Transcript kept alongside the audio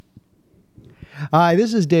Hi,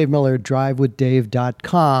 this is Dave Miller,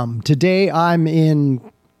 drivewithdave.com. Today I'm in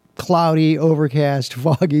cloudy, overcast,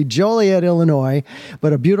 foggy Joliet, Illinois,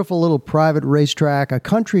 but a beautiful little private racetrack, a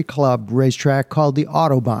country club racetrack called the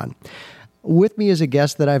Autobahn. With me is a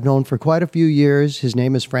guest that I've known for quite a few years. His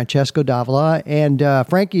name is Francesco Davila, and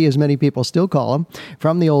Frankie, as many people still call him,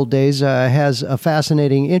 from the old days, has a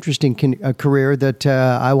fascinating, interesting career that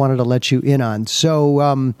I wanted to let you in on.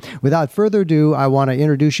 So without further ado, I want to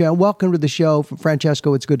introduce you. Welcome to the show,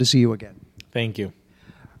 Francesco. It's good to see you again. Thank you.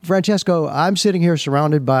 Francesco, I'm sitting here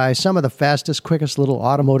surrounded by some of the fastest, quickest little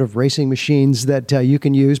automotive racing machines that you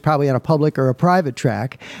can use, probably on a public or a private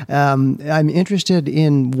track. I'm interested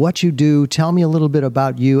in what you do. Tell me a little bit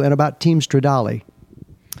about you and about Team Stradale.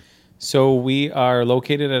 So we are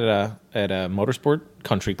located at a motorsport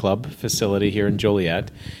country club facility here in Joliet,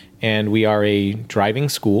 and we are a driving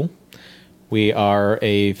school. We are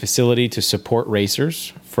a facility to support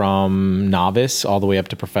racers from novice all the way up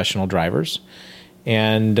to professional drivers.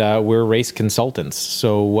 And we're race consultants.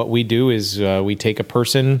 So what we do is we take a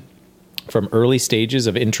person from early stages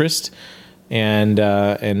of interest and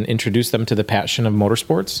introduce them to the passion of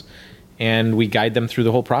motorsports, and we guide them through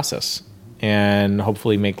the whole process and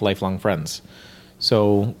hopefully make lifelong friends.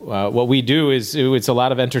 So what we do is it's a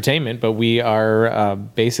lot of entertainment, but we are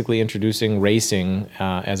basically introducing racing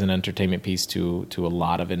as an entertainment piece to a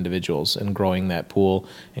lot of individuals and growing that pool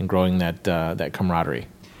and growing that camaraderie.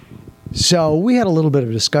 So we had a little bit of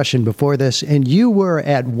a discussion before this, and you were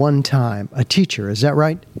at one time a teacher, is that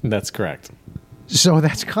right? That's correct. So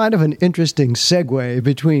that's kind of an interesting segue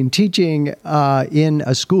between teaching in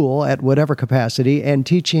a school at whatever capacity and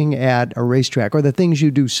teaching at a racetrack, or the things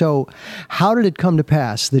you do. So how did it come to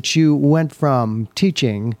pass that you went from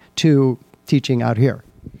teaching to teaching out here?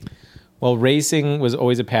 Well, racing was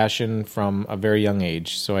always a passion from a very young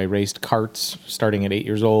age. So I raced karts starting at 8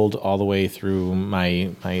 years old all the way through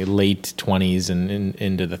my late 20s and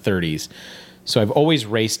into the 30s. So I've always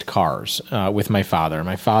raced cars with my father.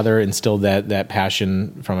 My father instilled that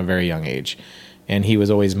passion from a very young age. And he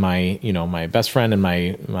was always my best friend and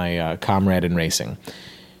my comrade in racing.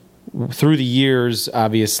 Through the years,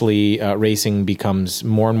 obviously, racing becomes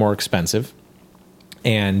more and more expensive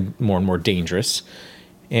and more dangerous.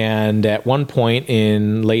 And at one point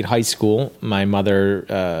in late high school, my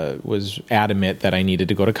mother was adamant that I needed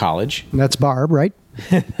to go to college. And that's Barb, right?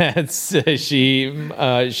 She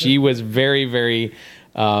was very, very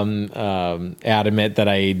adamant that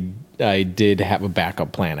I did have a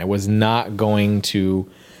backup plan. I was not going to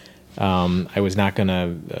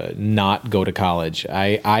not go to college.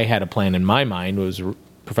 I had a plan in my mind. It was a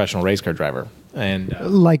professional race car driver. And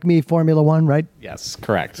like me, Formula One, right? Yes,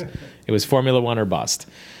 correct. It was Formula One or bust.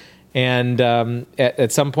 And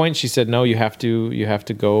at some point, she said, "No, you have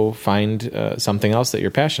to go find something else that you're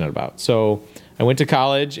passionate about." So I went to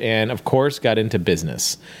college, and of course, got into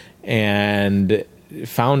business, and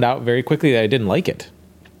found out very quickly that I didn't like it.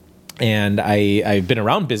 And I've been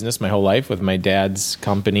around business my whole life with my dad's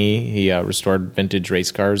company. He restored vintage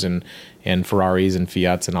race cars and Ferraris and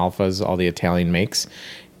Fiats and Alfas, all the Italian makes.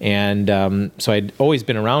 And so I'd always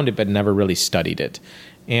been around it, but never really studied it.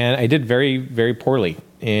 And I did very, very poorly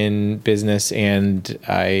in business, and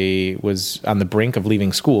I was on the brink of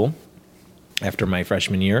leaving school after my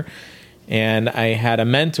freshman year. And I had a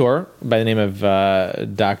mentor by the name of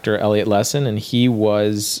Dr. Elliot Lesson, and he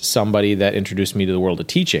was somebody that introduced me to the world of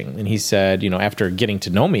teaching. And he said, after getting to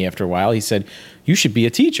know me after a while, he said, "You should be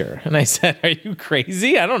a teacher." And I said, "Are you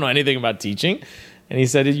crazy? I don't know anything about teaching." And he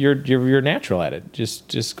said, "You're natural at it.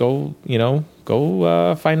 Just go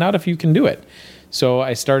find out if you can do it." So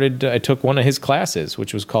I took one of his classes,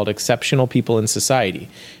 which was called Exceptional People in Society.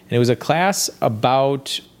 And it was a class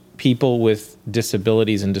about people with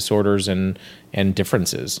disabilities and disorders and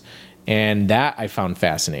differences. And that I found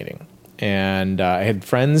fascinating. And I had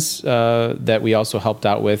friends that we also helped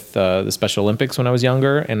out with the Special Olympics when I was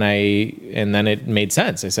younger. And then it made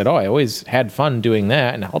sense. I said, I always had fun doing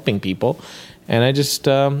that and helping people. And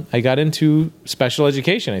I got into special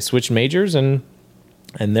education. I switched majors, and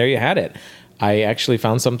there you had it. I actually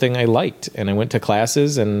found something I liked, and I went to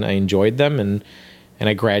classes, and I enjoyed them, and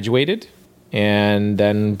I graduated, and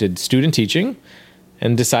then did student teaching,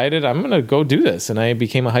 and decided I'm going to go do this. And I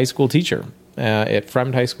became a high school teacher at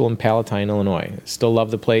Fremd High School in Palatine, Illinois. Still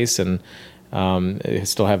love the place, and I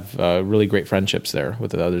still have really great friendships there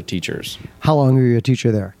with the other teachers. How long were you a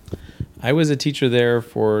teacher there? I was a teacher there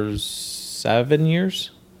for 7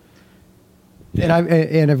 years.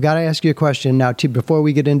 And I've got to ask you a question now, before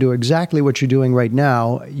we get into exactly what you're doing right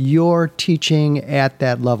now. You're teaching at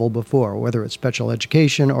that level before, whether it's special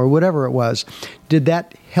education or whatever it was. Did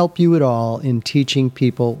that help you at all in teaching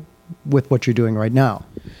people with what you're doing right now.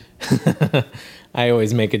 I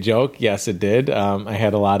always make a joke. Yes, it did. I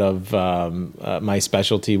had a lot of my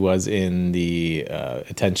specialty was in the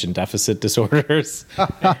attention deficit disorders.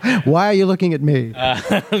 Why are you looking at me?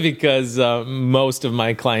 Because most of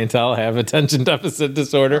my clientele have attention deficit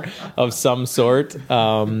disorder of some sort.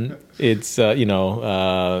 It's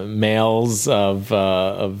males of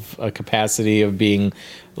a capacity of being,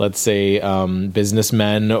 let's say,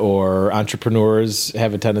 businessmen or entrepreneurs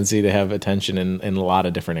have a tendency to have attention in a lot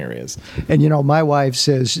of different areas. And my wife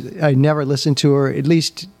says I never listen to her. At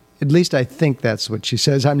least I think that's what she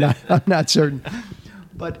says. I'm not certain.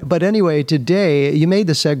 But anyway, today you made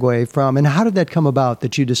the segue from, and how did that come about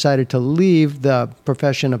that you decided to leave the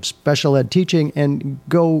profession of special ed teaching and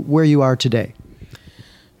go where you are today?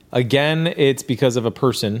 Again, it's because of a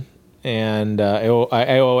person. And I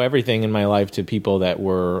owe everything in my life to people that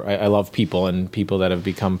were, I love people and people that have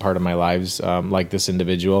become part of my lives, like this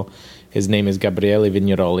individual. His name is Gabriele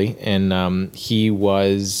Vigneroli, and he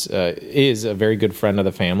is a very good friend of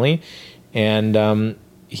the family. And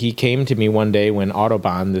he came to me one day when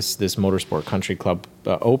Autobahn, this motorsport country club,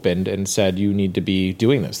 opened and said, you need to be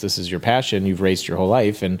doing this. This is your passion. You've raced your whole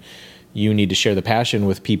life, and you need to share the passion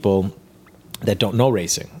with people that don't know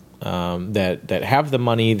racing. That have the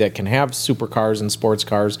money, that can have supercars and sports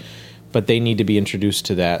cars, but they need to be introduced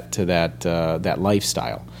to that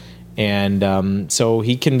lifestyle. And so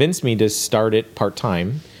he convinced me to start it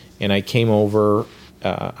part-time, and I came over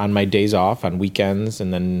on my days off, on weekends,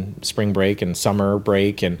 and then spring break and summer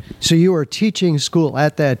break. And so you were teaching school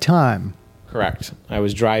at that time? Correct. I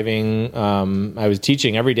was driving. I was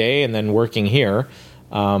teaching every day and then working here.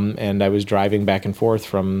 And I was driving back and forth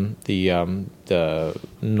from the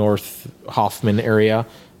North Hoffman area,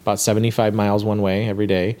 about 75 miles one way every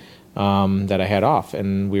day, that I had off.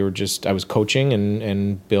 And I was coaching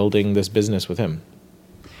and building this business with him.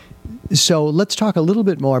 So let's talk a little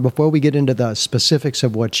bit more before we get into the specifics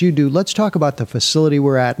of what you do. Let's talk about the facility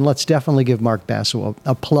we're at, and let's definitely give Mark Basso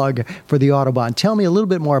a plug for the Autobahn. Tell me a little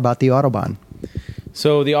bit more about the Autobahn.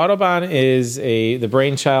 So the Autobahn is the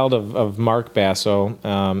brainchild of Mark Basso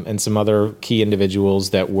and some other key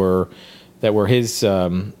individuals that were his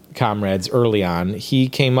comrades early on. He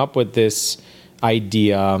came up with this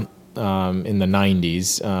idea in the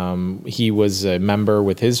 90s. He was a member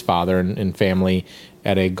with his father and family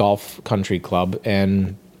at a golf country club,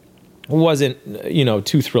 and wasn't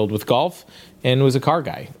too thrilled with golf, and was a car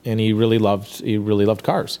guy, and he really loved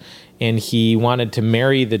cars, and he wanted to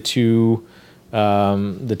marry the two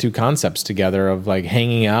concepts together of like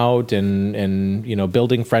hanging out and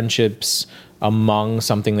building friendships among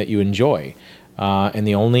something that you enjoy. And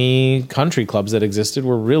the only country clubs that existed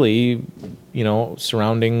were really,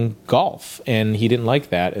 surrounding golf. And he didn't like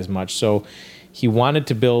that as much. So he wanted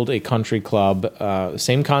to build a country club,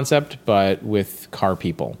 same concept, but with car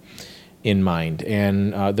people in mind.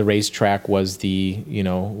 And the racetrack was the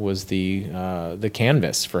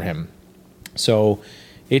canvas for him. So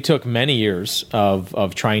it took many years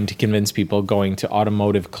of trying to convince people, going to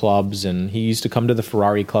automotive clubs, and he used to come to the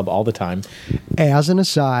Ferrari Club all the time. As an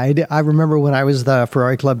aside, I remember when I was the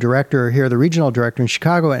Ferrari Club director here, the regional director in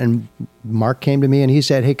Chicago, and Mark came to me and he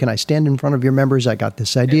said, "Hey, can I stand in front of your members? I got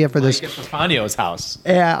this idea for this." Like at Papanio's house.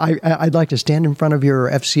 Yeah, I'd like to stand in front of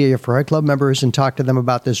your FCA, your Ferrari Club members, and talk to them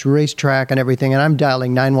about this racetrack and everything. And I'm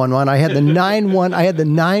dialing 911. I had the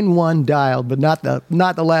 91 dialed, but not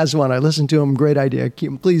the last one. I listened to him. Great idea.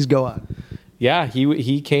 Please go on. Yeah,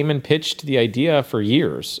 he came and pitched the idea for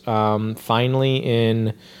years. Finally,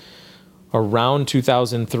 in around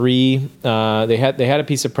 2003, they had a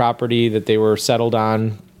piece of property that they were settled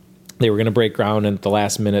on. They were going to break ground, and at the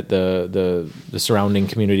last minute, the surrounding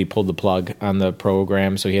community pulled the plug on the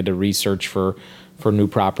program. So he had to research for new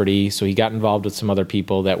property. So he got involved with some other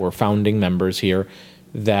people that were founding members here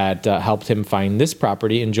that helped him find this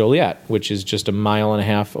property in Joliet, which is just a mile and a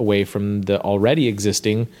half away from the already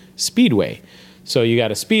existing speedway. So you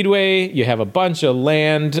got a speedway, you have a bunch of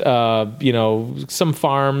land, some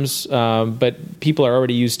farms, but people are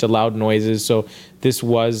already used to loud noises. So this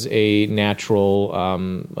was a natural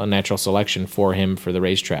selection for him for the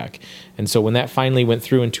racetrack. And so when that finally went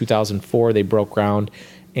through in 2004, they broke ground,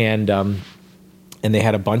 and they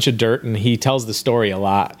had a bunch of dirt. And he tells the story a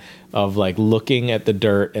lot of like looking at the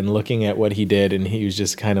dirt and looking at what he did, and he was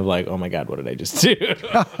just kind of like, "Oh my God, what did I just do?"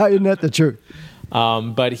 Isn't that the truth?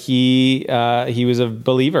 But he was a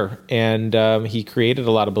believer, and he created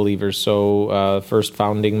a lot of believers. So first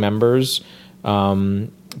founding members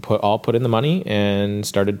put in the money and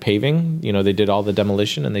started paving. They did all the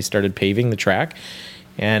demolition, and they started paving the track.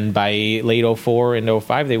 And by late 04 and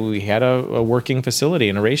 05, we had a working facility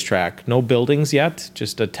and a racetrack. No buildings yet,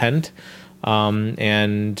 just a tent.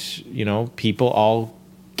 And, people all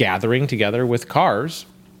gathering together with cars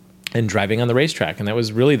and driving on the racetrack. And that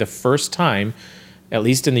was really the first time, at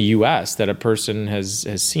least in the U.S., that a person has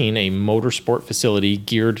seen a motorsport facility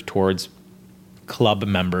geared towards club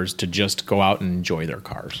members to just go out and enjoy their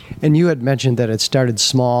cars. And you had mentioned that it started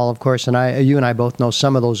small, of course, and you and I both know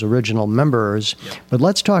some of those original members. Yep. But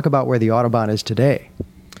let's talk about where the Autobahn is today.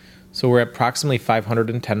 So we're at approximately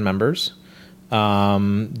 510 members.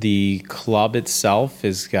 The club itself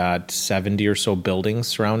has got 70 or so buildings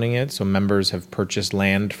surrounding it. So members have purchased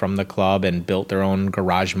land from the club and built their own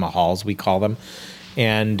garage mahals, we call them.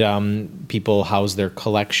 And people house their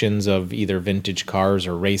collections of either vintage cars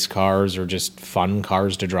or race cars or just fun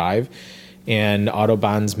cars to drive. And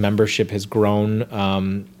Autobahn's membership has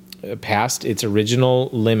grown past its original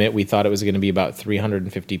limit. We thought it was going to be about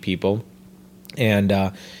 350 people.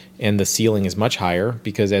 And the ceiling is much higher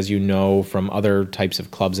because, as you know from other types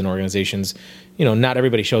of clubs and organizations, not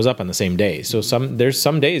everybody shows up on the same day. So there's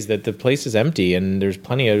some days that the place is empty and there's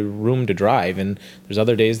plenty of room to drive, and there's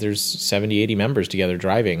other days there's 70, 80 members together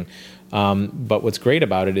driving. But what's great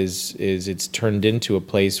about it is it's turned into a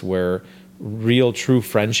place where real, true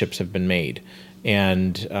friendships have been made,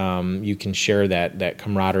 and you can share that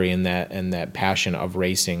camaraderie and that passion of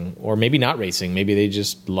racing, or maybe not racing. Maybe they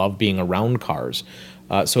just love being around cars.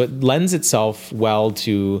 So it lends itself well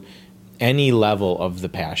to any level of the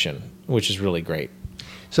passion, which is really great.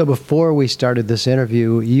 So before we started this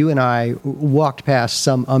interview, you and I walked past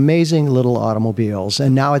some amazing little automobiles,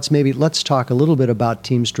 and now let's talk a little bit about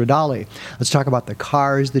Team Stradale. Let's talk about the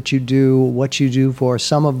cars that you do, what you do for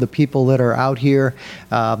some of the people that are out here,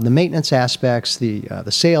 the maintenance aspects, the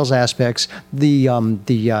sales aspects,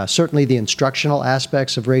 certainly the instructional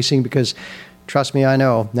aspects of racing, because trust me, I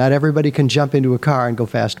know, not everybody can jump into a car and go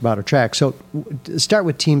fast about a track. So start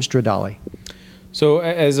with Team Stradale. So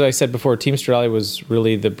as I said before, Team Stradale was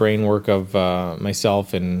really the brain work of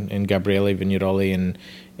myself and Gabriele Vignaroli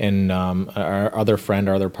and our other friend,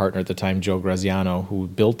 our other partner at the time, Joe Graziano, who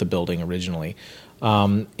built the building originally.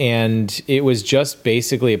 And it was just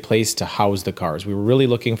basically a place to house the cars. We were really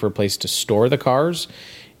looking for a place to store the cars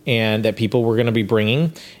and that people were going to be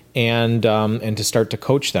bringing, and to start to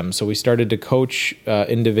coach them. So we started to coach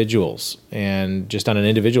individuals, and just on an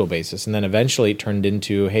individual basis. And then eventually it turned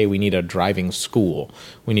into, hey, we need a driving school.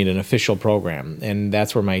 We need an official program. And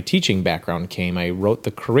that's where my teaching background came. I wrote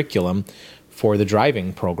the curriculum for the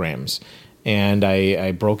driving programs. And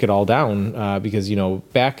I broke it all down because,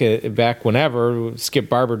 back whenever, Skip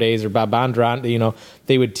Barber days or Bob Bondurant,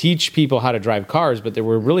 they would teach people how to drive cars, but they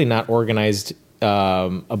were really not organized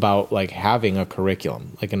about like having a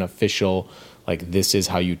curriculum, like an official, like this is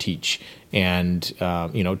how you teach, and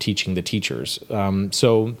teaching the teachers.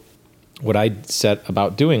 So what I set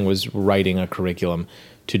about doing was writing a curriculum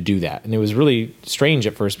to do that, and it was really strange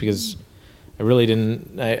at first because I really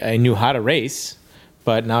didn't. I knew how to race,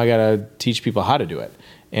 but now I got to teach people how to do it,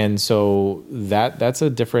 and so that's a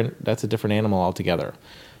different animal altogether.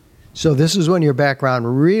 So this is when your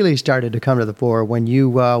background really started to come to the fore, when you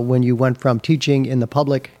went from teaching in the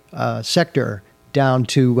public sector down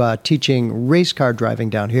to teaching race car driving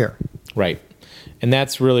down here. Right. And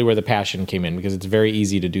that's really where the passion came in, because it's very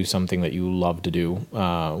easy to do something that you love to do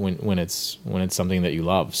when it's something that you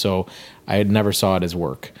love. So I had never saw it as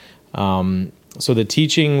work. So the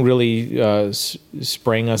teaching really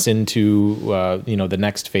sprang us into the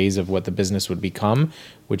next phase of what the business would become,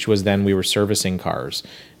 which was then we were servicing cars.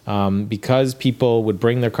 Because people would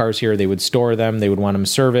bring their cars here, they would store them, they would want them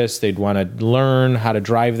serviced, they'd want to learn how to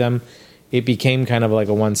drive them. It became kind of like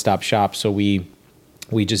a one-stop shop. So we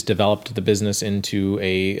just developed the business into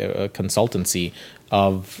a consultancy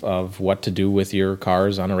of what to do with your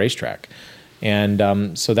cars on a racetrack.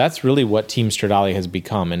 And so that's really what Team Stradale has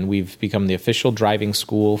become. And we've become the official driving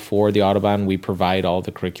school for the Autobahn. We provide all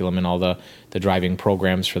the curriculum and all the driving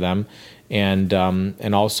programs for them. And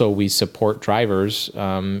also we support drivers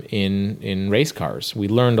in race cars. We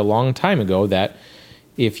learned a long time ago that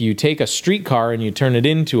if you take a street car and you turn it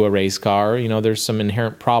into a race car, there's some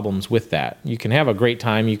inherent problems with that. You can have a great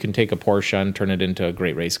time. You can take a Porsche and turn it into a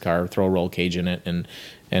great race car, throw a roll cage in it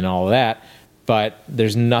and all of that. But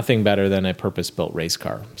there's nothing better than a purpose-built race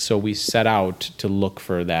car. So we set out to look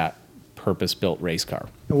for that purpose-built race car.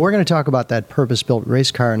 We're going to talk about that purpose-built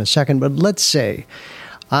race car in a second, but let's say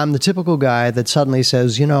I'm the typical guy that suddenly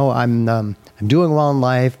says, I'm I'm doing well in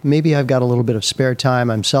life. Maybe I've got a little bit of spare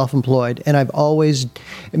time. I'm self-employed, and I've always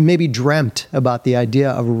maybe dreamt about the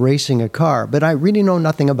idea of racing a car, but I really know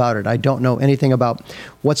nothing about it. I don't know anything about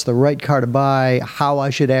what's the right car to buy, how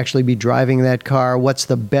I should actually be driving that car, what's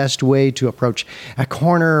the best way to approach a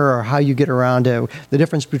corner, or how you get around the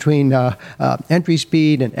difference between entry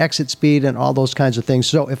speed and exit speed and all those kinds of things.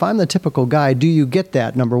 So if I'm the typical guy, do you get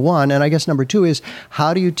that, number one? And I guess number two is,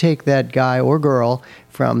 how do you take that guy or girl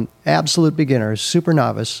from absolute beginners, super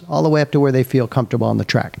novice, all the way up to where they feel comfortable on the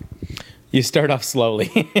track? You start off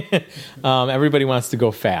slowly. Everybody wants to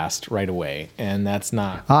go fast right away, and that's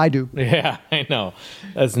not... I do. Yeah, I know.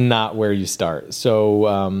 That's not where you start.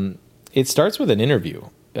 So it starts with an interview.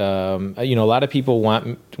 A lot of people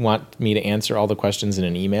want me to answer all the questions in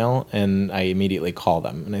an email, and I immediately call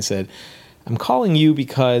them. And I said, I'm calling you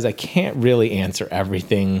because I can't really answer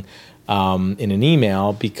everything in an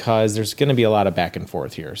email, because there's going to be a lot of back and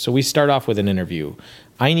forth here. So we start off with an interview.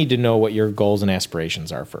 I need to know what your goals and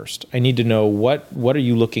aspirations are first. I need to know what are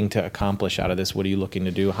you looking to accomplish out of this? What are you looking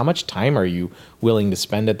to do? How much time are you willing to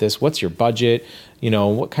spend at this? What's your budget?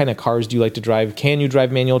 What kind of cars do you like to drive? Can you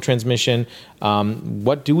drive manual transmission?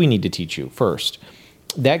 What do we need to teach you first?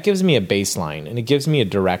 That gives me a baseline, and it gives me a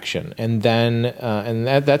direction. And then,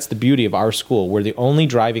 that's the beauty of our school. We're the only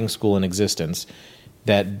driving school in existence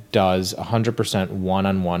that does 100%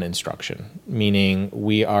 one-on-one instruction, meaning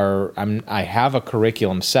I have a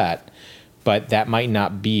curriculum set, but that might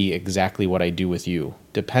not be exactly what I do with you.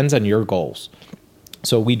 Depends on your goals.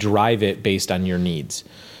 So we drive it based on your needs.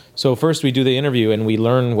 So first we do the interview, and we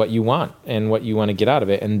learn what you want and what you want to get out of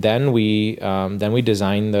it, and then we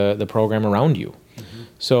design the program around you.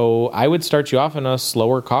 So I would start you off in a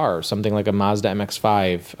slower car, something like a Mazda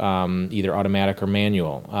MX-5, either automatic or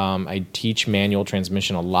manual. I teach manual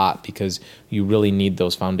transmission a lot because you really need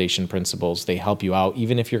those foundation principles. They help you out.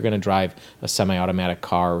 Even if you're going to drive a semi-automatic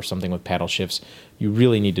car or something with paddle shifts, you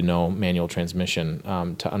really need to know manual transmission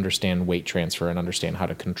to understand weight transfer and understand how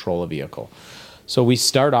to control a vehicle. So we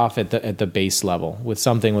start off at the base level with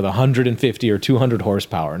something with 150 or 200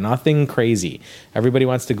 horsepower, nothing crazy. Everybody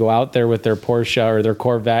wants to go out there with their Porsche or their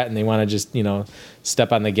Corvette, and they want to just,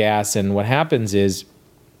 step on the gas. And what happens is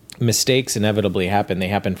mistakes inevitably happen. They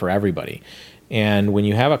happen for everybody. And when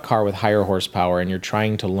you have a car with higher horsepower and you're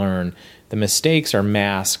trying to learn, the mistakes are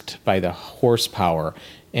masked by the horsepower,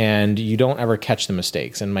 and you don't ever catch the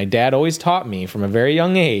mistakes. And my dad always taught me from a very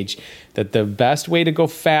young age that the best way to go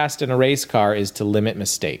fast in a race car is to limit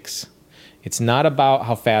mistakes. It's not about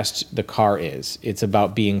how fast the car is. It's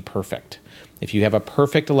about being perfect. If you have a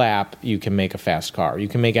perfect lap, you can make a fast car. You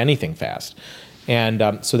can make anything fast.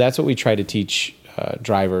 And so that's what we try to teach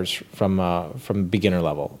drivers from beginner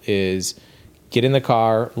level is get in the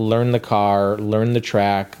car, learn the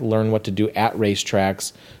track, learn what to do at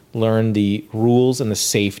racetracks, learn the rules and the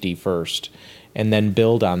safety first, and then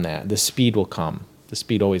build on that. The speed will come. The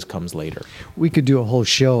speed always comes later. We could do a whole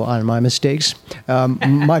show on my mistakes.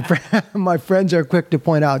 My friends are quick to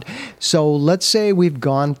point out. So let's say we've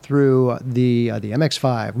gone through the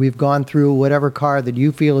MX-5. We've gone through whatever car that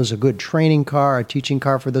you feel is a good training car, a teaching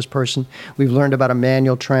car for this person. We've learned about a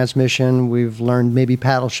manual transmission. We've learned maybe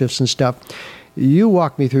paddle shifts and stuff. You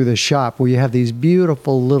walk me through the shop where you have these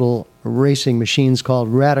beautiful little racing machines called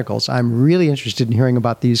Radicals. I'm really interested in hearing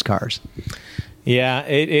about these cars. Yeah,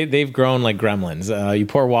 they've grown like gremlins. You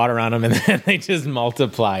pour water on them and then they just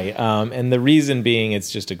multiply. And the reason being, it's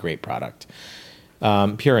just a great product,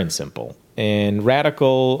 pure and simple. And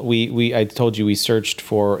Radical, I told you we searched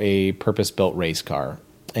for a purpose-built race car.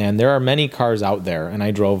 And there are many cars out there, and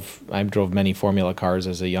I drove many Formula cars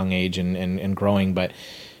as a young age and growing, but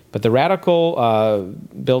the Radical,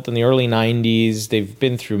 built in the early 90s, they've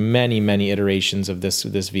been through many, many iterations of this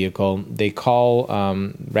vehicle. They call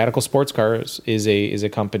Radical Sports Cars is a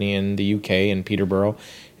company in the UK in Peterborough,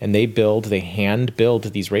 and they hand build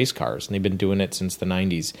these race cars, and they've been doing it since the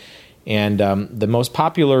 90s. And the most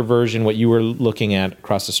popular version, what you were looking at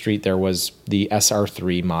across the street there, was the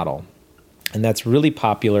SR3 model, and that's really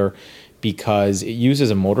popular because it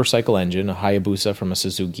uses a motorcycle engine, a Hayabusa from a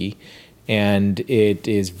Suzuki. And it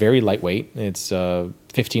is very lightweight. It's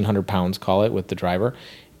 1,500 pounds, call it, with the driver.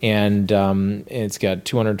 And it's got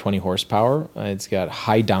 220 horsepower. It's got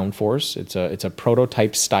high downforce. It's a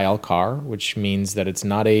prototype style car, which means that it's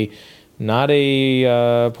not a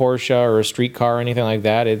Porsche or a street car or anything like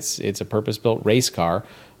that. It's a purpose-built race car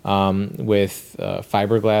with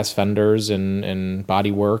fiberglass fenders and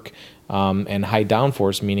body work. And high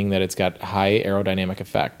downforce, meaning that it's got high aerodynamic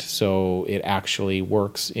effect. So it actually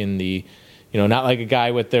works in the, not like a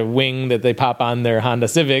guy with their wing that they pop on their Honda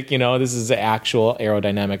Civic. This is the actual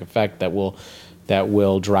aerodynamic effect that will that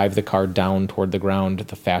will drive the car down toward the ground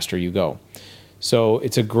the faster you go. So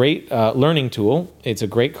it's a great learning tool. It's a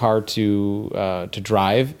great car to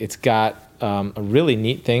drive. It's got a really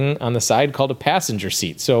neat thing on the side called a passenger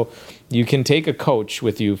seat. So you can take a coach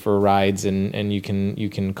with you for rides, and you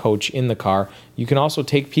can coach in the car. You can also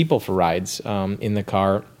take people for rides in the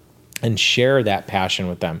car and share that passion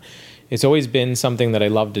with them. It's always been something that I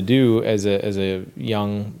love to do as a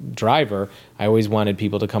young driver. I always wanted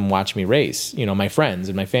people to come watch me race, my friends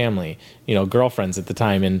and my family, girlfriends at the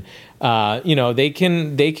time. And, they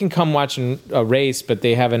can come watch a race, but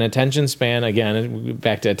they have an attention span, again,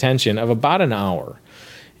 back to attention, of about an hour.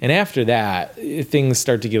 And after that, things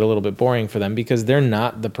start to get a little bit boring for them because they're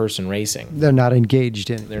not the person racing. They're not engaged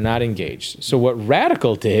in it. They're not engaged. So what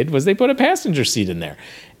Radical did was they put a passenger seat in there.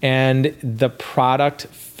 And the product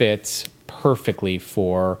fits perfectly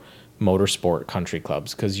for motorsport country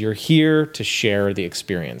clubs because you're here to share the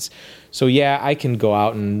experience. So yeah, I can go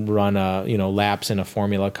out and run laps in a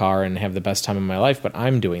Formula car and have the best time of my life, but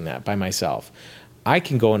I'm doing that by myself. I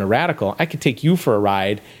can go in a Radical. I could take you for a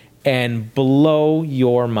ride and blow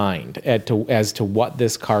your mind as to what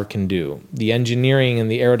this car can do. The engineering and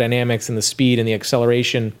the aerodynamics and the speed and the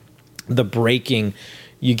acceleration, the braking.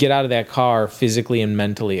 You get out of that car physically and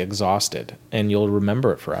mentally exhausted, and you'll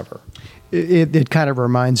remember it forever. It kind of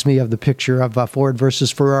reminds me of the picture of Ford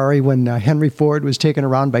versus Ferrari when Henry Ford was taken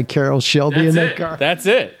around by Carroll Shelby in that car. That's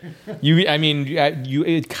it.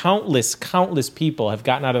 Countless people have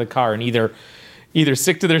gotten out of the car and either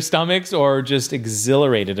sick to their stomachs or just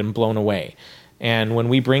exhilarated and blown away. And when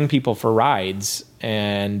we bring people for rides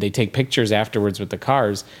and they take pictures afterwards with the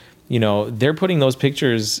cars, they're putting those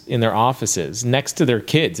pictures in their offices next to their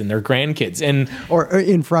kids and their grandkids or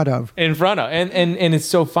in front of. And it's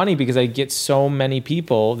so funny because I get so many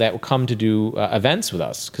people that will come to do events with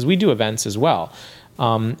us because we do events as well.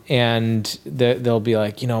 And they'll be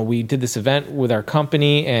like, we did this event with our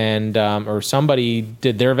company and or somebody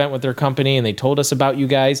did their event with their company and they told us about you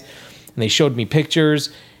guys and they showed me pictures.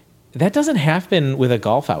 That doesn't happen with a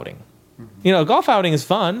golf outing. A golf outing is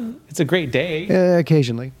fun. It's a great day.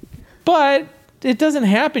 Occasionally. But it doesn't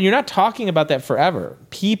happen. You're not talking about that forever.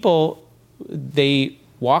 People, they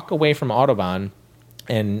walk away from Autobahn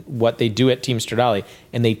and what they do at Team Stradale,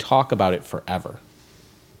 and they talk about it forever.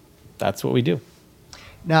 That's what we do.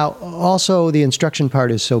 Now, also, the instruction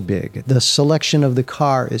part is so big. The selection of the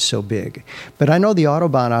car is so big. But I know the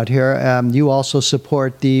Autobahn out here, you also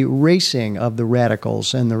support the racing of the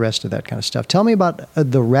Radicals and the rest of that kind of stuff. Tell me about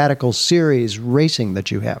the Radical Series racing that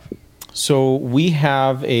you have. So we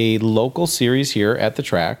have a local series here at the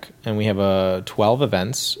track, and we have 12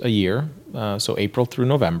 events a year, so April through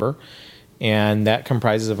November. And that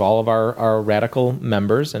comprises of all of our Radical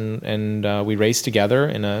members, and we race together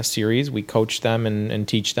in a series. We coach them and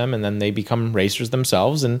teach them, and then they become racers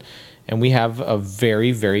themselves. And we have a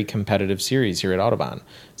very, very competitive series here at Autobahn.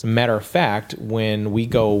 As a matter of fact, when we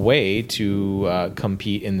go away to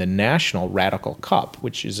compete in the National Radical Cup,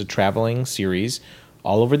 which is a traveling series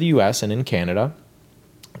all over the U.S. and in Canada,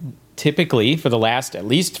 typically for the last at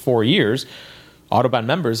least 4 years, Autobahn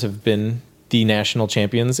members have been the national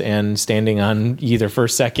champions and standing on either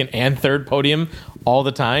first, second, and third podium all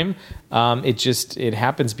the time. It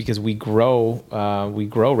happens because we grow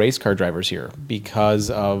race car drivers here because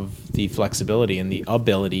of the flexibility and the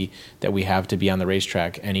ability that we have to be on the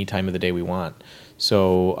racetrack any time of the day we want.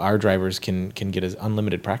 So our drivers can get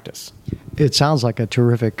unlimited practice. It sounds like a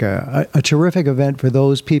terrific event for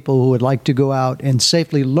those people who would like to go out and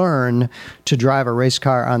safely learn to drive a race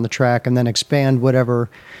car on the track and then expand whatever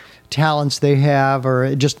talents they have,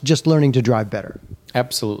 or just learning to drive better.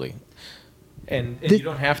 Absolutely. And you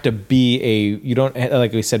don't have to be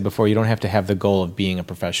like we said before, you don't have to have the goal of being a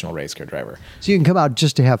professional race car driver. So you can come out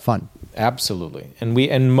just to have fun. Absolutely. And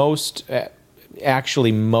most of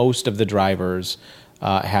the drivers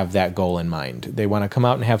have that goal in mind. They want to come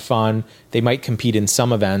out and have fun. They might compete in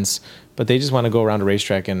some events, but they just want to go around a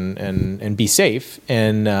racetrack and be safe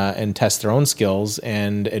and test their own skills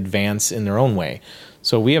and advance in their own way.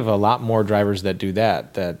 So we have a lot more drivers that do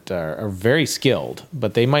that are very skilled,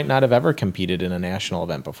 but they might not have ever competed in a national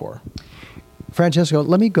event before. Francesco,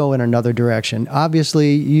 let me go in another direction.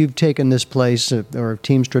 Obviously, you've taken this place, or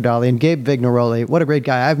Team Stradale, and Gabe Vignaroli, what a great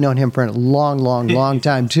guy. I've known him for a long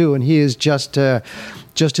time, too, and he is just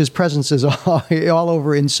his presence is all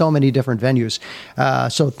over in so many different venues.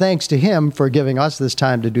 So thanks to him for giving us this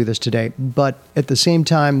time to do this today. But at the same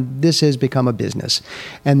time, this has become a business.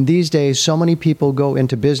 And these days, so many people go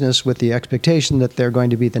into business with the expectation that they're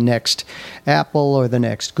going to be the next Apple or the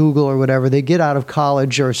next Google or whatever. They get out of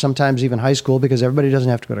college or sometimes even high school, because everybody doesn't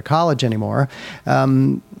have to go to college anymore.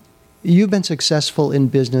 you've been successful in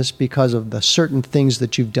business because of the certain things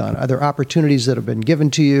that you've done. Are there opportunities that have been given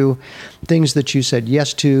to you, things that you said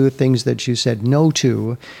yes to, things that you said no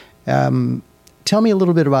to? Tell me a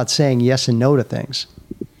little bit about saying yes and no to things.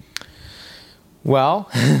 Well,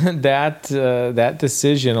 that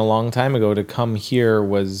decision a long time ago to come here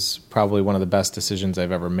was probably one of the best decisions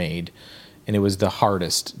I've ever made, and it was the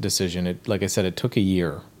hardest decision. Like I said, it took a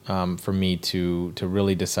year for me to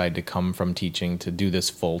really decide to come from teaching to do this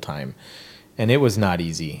full time, and it was not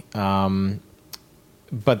easy.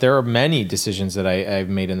 But there are many decisions that I've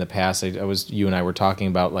made in the past. You and I were talking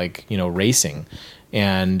about racing,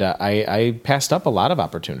 and I passed up a lot of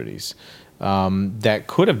opportunities. That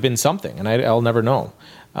could have been something, and I'll never know.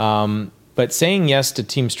 But saying yes to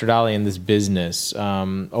Team Stradale in this business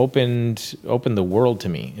opened the world to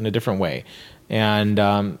me in a different way. And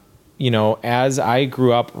as I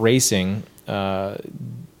grew up racing, the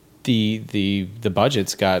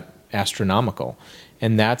budgets got astronomical,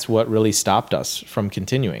 and that's what really stopped us from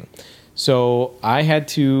continuing. So I had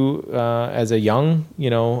to, as a young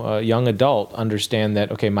adult, understand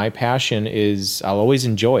that my passion is I'll always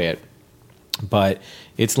enjoy it, but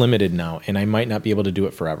it's limited now, and I might not be able to do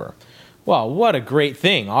it forever. Well, what a great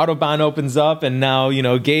thing. Autobahn opens up, and now,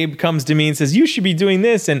 Gabe comes to me and says, you should be doing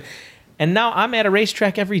this. And now I'm at a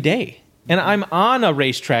racetrack every day, and I'm on a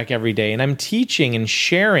racetrack every day, and I'm teaching and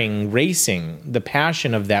sharing racing, the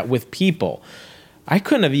passion of that with people. I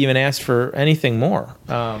couldn't have even asked for anything more.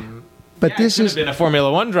 But this I could have been a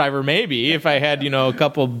Formula One driver, maybe, if I had, a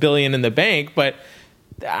couple billion in the bank, but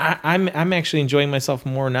I'm actually enjoying myself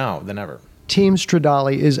more now than ever. Team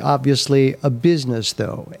Stradale is obviously a business,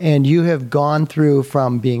 though, and you have gone through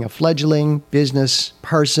from being a fledgling business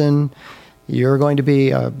person. You're going to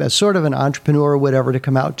be a sort of an entrepreneur or whatever, to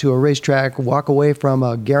come out to a racetrack, walk away from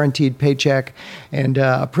a guaranteed paycheck and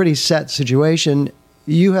a pretty set situation.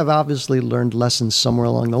 You have obviously learned lessons somewhere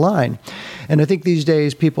along the line. And I think these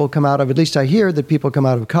days people come out of, at least I hear that people come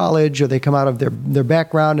out of college, or they come out of their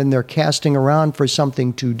background and they're casting around for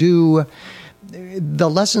something to do. The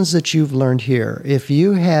lessons that you've learned here, if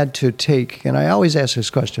you had to take, and I always ask this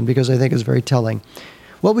question because I think it's very telling,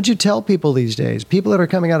 what would you tell people these days? People that are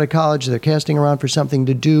coming out of college, they're casting around for something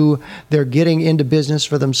to do, they're getting into business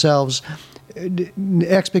for themselves.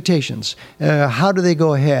 Expectations. How do they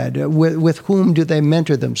go ahead? With whom do they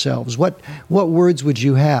mentor themselves? What words would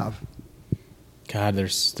you have? God,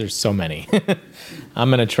 there's so many.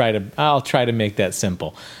 I'll try to make that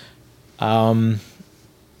simple.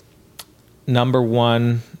 Number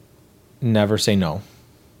one, never say no.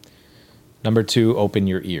 Number two, open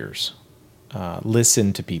your ears.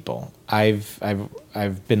 Listen to people. I've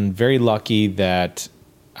been very lucky that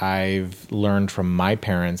I've learned from my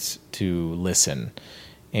parents to listen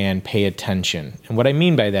and pay attention. And what I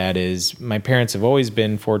mean by that is my parents have always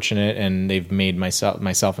been fortunate, and they've made myself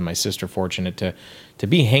and my sister fortunate to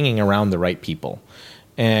be hanging around the right people.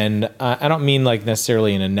 And I don't mean like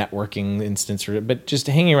necessarily in a networking instance, but just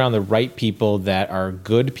hanging around the right people that are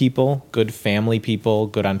good people, good family people,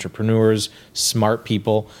 good entrepreneurs, smart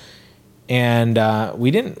people. And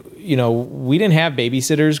we didn't have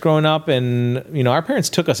babysitters growing up, and our parents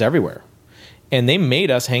took us everywhere, and they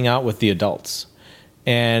made us hang out with the adults,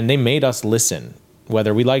 and they made us listen,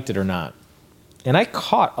 whether we liked it or not. And I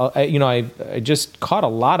just caught a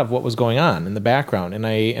lot of what was going on in the background, and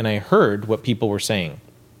I heard what people were saying,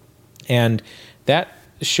 and that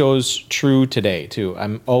shows true today too.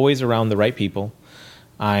 I'm always around the right people.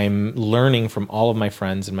 I'm learning from all of my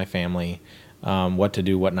friends and my family. What to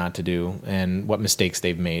do, what not to do, and what mistakes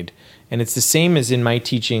they've made. And it's the same as in my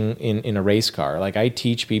teaching in a race car. Like, I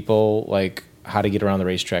teach people like how to get around the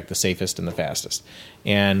racetrack the safest and the fastest,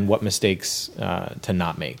 and what mistakes to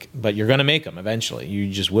not make. But you're going to make them eventually.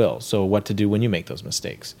 You just will. So what to do when you make those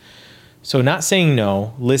mistakes. So not saying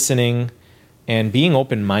no, listening, and being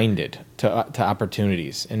open-minded to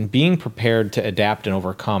opportunities, and being prepared to adapt and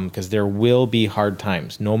overcome, because there will be hard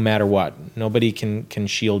times no matter what. Nobody can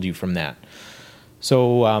shield you from that.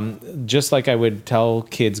 So just like I would tell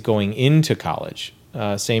kids going into college,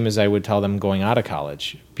 same as I would tell them going out of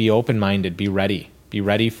college, be open-minded, be ready. Be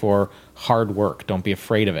ready for hard work. Don't be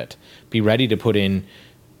afraid of it. Be ready to put in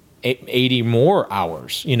 80 more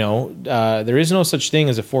hours. There is no such thing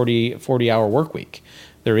as a 40-hour work week.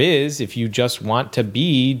 There is if you just want to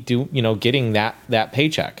be getting that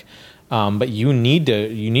paycheck. But you need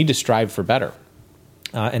to strive for better.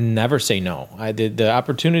 And never say no. The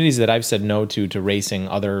opportunities that I've said no to racing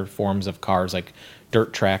other forms of cars, like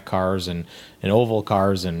dirt track cars and oval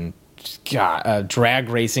cars and drag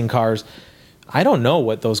racing cars, I don't know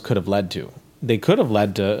what those could have led to. they could have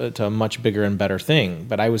led to a much bigger and better thing.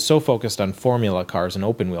 But I was so focused on formula cars and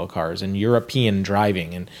open wheel cars and European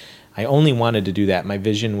driving, and I only wanted to do that. My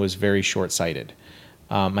vision was very short-sighted.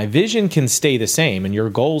 My vision can stay the same, and your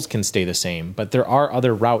goals can stay the same, but there are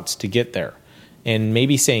other routes to get there. And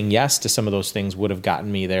maybe saying yes to some of those things would have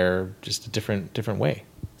gotten me there just a different way.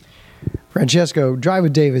 Francesco, Drive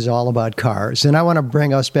with Dave is all about cars, and I want to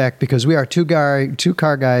bring us back because we are two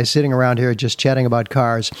car guys sitting around here just chatting about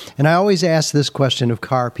cars, and I always ask this question of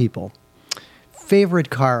car people. Favorite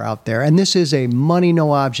car out there, and this is a money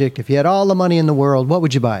no object. If you had all the money in the world, what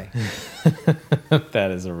would you buy? That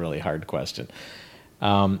is a really hard question.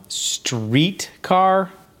 Street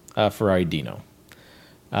car, Ferrari Dino.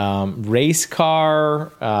 Race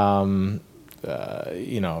car, Ferrari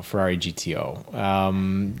GTO.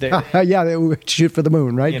 Yeah, shoot for the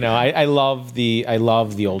moon, right? I love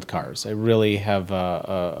the old cars. I really have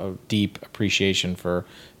a deep appreciation for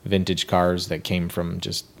vintage cars that came from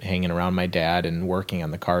just hanging around my dad and working on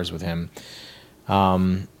the cars with him.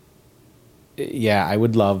 I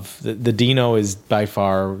would love the Dino is by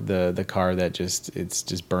far the car that it's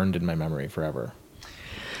just burned in my memory forever.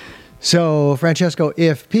 So, Francesco,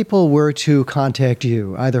 if people were to contact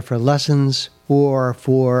you, either for lessons or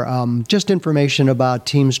for just information about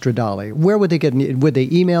Team Stradale, where would they get? Would they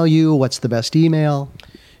email you? What's the best email?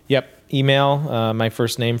 Yep, email my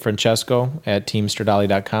first name, Francesco, at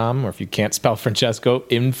teamstradale.com. Or if you can't spell Francesco,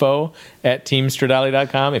 info at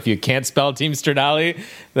teamstradale.com. If you can't spell Team Stradale,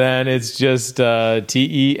 then it's just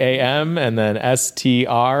TEAM and then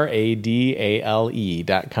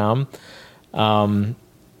STRADALE.com.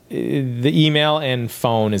 The email and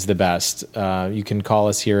phone is the best. You can call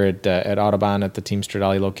us here at Autobahn at the Team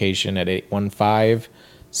Stradale location at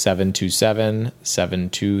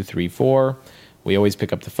 815-727-7234. We always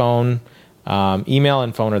pick up the phone. Email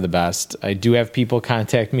and phone are the best. I do have people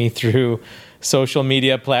contact me through social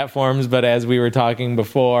media platforms, but as we were talking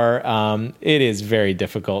before, it is very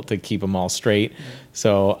difficult to keep them all straight.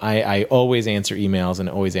 So I always answer emails and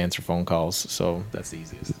always answer phone calls. So that's the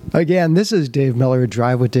easiest. Again, this is Dave Miller at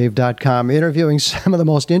DriveWithDave.com, interviewing some of the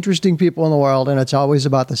most interesting people in the world, and it's always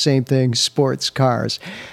about the same thing, sports cars.